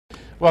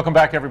Welcome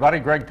back, everybody.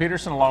 Greg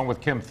Peterson along with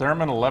Kim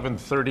Thurman,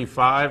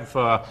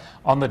 11:35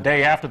 on the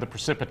day after the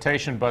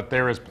precipitation, but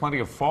there is plenty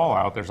of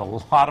fallout. There's a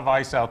lot of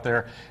ice out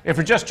there. If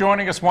you're just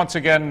joining us once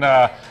again,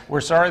 we're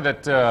sorry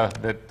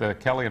that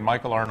Kelly and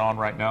Michael aren't on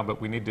right now,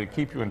 but we need to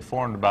keep you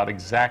informed about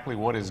exactly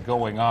what is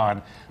going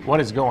on. What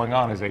is going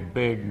on is a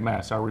big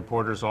mess. Our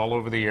reporters all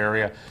over the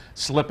area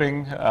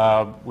slipping.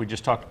 We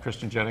just talked to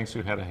Kristen Jennings,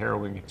 who had a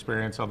harrowing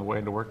experience on the way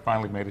into work,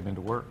 finally made it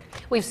into work.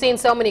 We've seen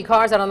so many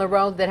cars out on the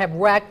road that have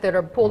wrecked, that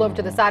are pulled over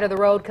to the side of the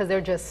road because they're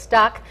just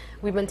stuck.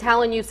 We've been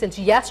telling you since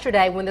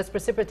yesterday when this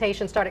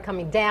precipitation started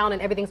coming down and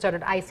everything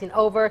started icing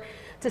over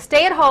to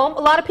stay at home.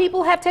 A lot of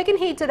people have taken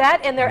heed to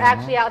that, and they're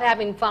actually out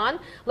having fun.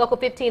 Local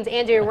 15's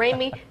Andrea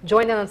Ramey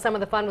joined in on some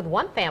of the fun with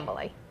one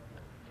family.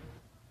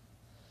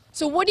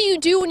 So what do you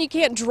do when you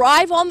can't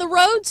drive on the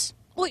roads?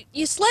 Well,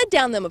 you sled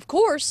down them, of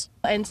course.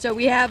 And so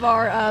we have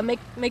our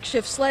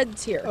makeshift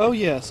sleds here. Oh,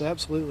 yes,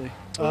 absolutely.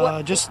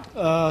 Just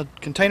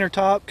container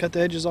top, cut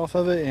the edges off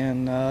of it,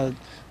 and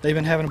they've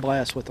been having a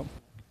blast with them.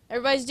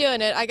 Everybody's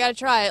doing it. I got to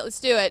try it. Let's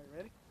do it.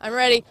 Ready? I'm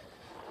ready.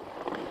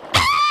 I'm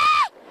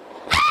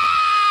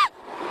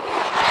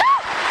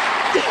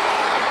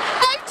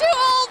too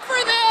old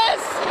for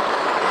this.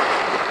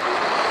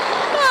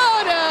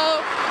 Oh,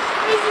 no.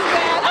 This is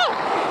bad.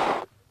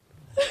 Oh.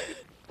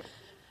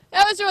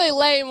 That was really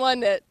lame,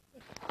 wasn't it?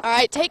 All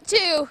right, take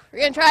two. We're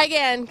going to try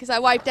again because I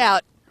wiped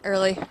out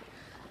early.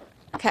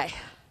 Okay.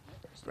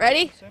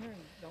 Ready? Center and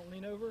don't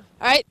lean over.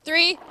 All right,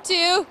 3,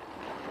 2.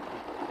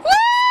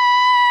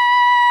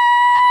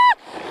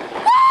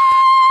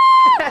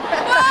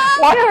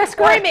 Why are we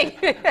screaming?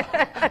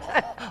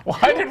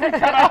 Why did we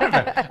cut out of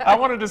it? I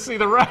wanted to see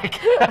the wreck.